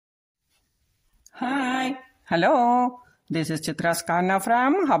Hello, this is Chitra Skanna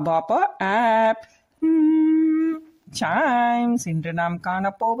from Hubhopper app. Chimes. இன்று நாம்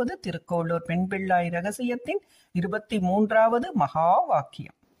காணப்போவது திருக்கோளூர் பெண் பிள்ளை ரகசியத்தின் 23வது மகா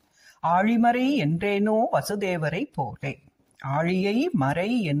வாக்கியம். ஆழிமறை என்றேனோ வசுதேவரை போலே. ஆழியை மறை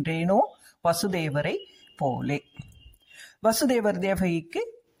என்றேனோ வசுதேவரை போலே. வசுதேவர் தேவகிக்கு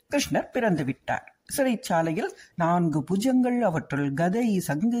கிருஷ்ணர் பிறந்து விட்டார். சிறைச்சாலையில் 4 புஜங்கள், அவற்றுள் கதை,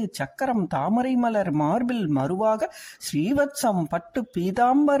 சங்கு, சக்கரம், தாமரை மலர், மார்பில் மறுவாக ஸ்ரீவத்சம், பட்டு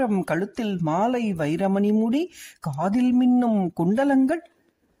பீதாம்பரம், கழுத்தில் மாலை, வைரமணி முடி, காதில் மின்னும் குண்டலங்கள்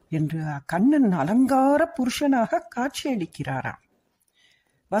என்று கண்ணன் அலங்கார புருஷனாக காட்சியளிக்கிறாராம்.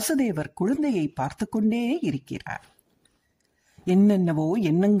 வசுதேவர் குழந்தையை பார்த்து கொண்டே இருக்கிறார். என்னென்னவோ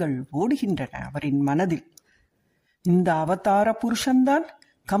எண்ணங்கள் ஓடுகின்றன அவரின் மனதில். இந்த அவதார புருஷன்தான்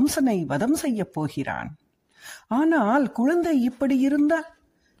கம்சனை வதம் செய்ய போகிறான். ஆனால் குழந்தை இப்படி இருந்தால்,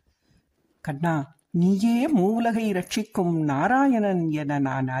 கண்ணா, நீயே மூவுலகை ரட்சிக்கும் நாராயணன் என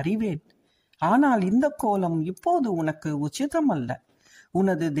நான் அறிவேன். ஆனால் இந்த கோலம் இப்போது உனக்கு உச்சிதம் அல்ல.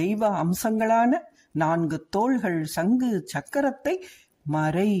 உனது தெய்வ அம்சங்களான 4 தோள்கள், சங்கு, சக்கரத்தை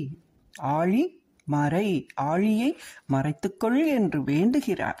மறை, ஆழி மறை, ஆழியை மறைத்துக்கொள் என்று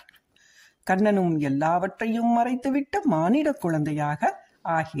வேண்டுகிறார். கண்ணனும் எல்லாவற்றையும் மறைத்துவிட்ட மானிட குழந்தையாக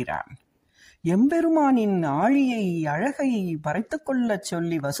ஆகிறான். எம்பெருமானின் ஆழியை, அழகை மறைத்துக் கொள்ள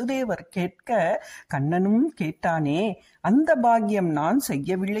சொல்லி வசுதேவர் கேட்க கண்ணனும் கேட்டானே, அந்த பாக்கியம் நான்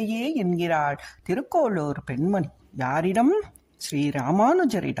செய்யவில்லையே என்கிறாள் திருக்கோளூர் பெண்மணி. யாரிடம்? ஸ்ரீ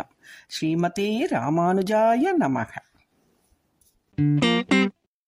ராமானுஜரிடம். ஸ்ரீமதே ராமானுஜாய நமக.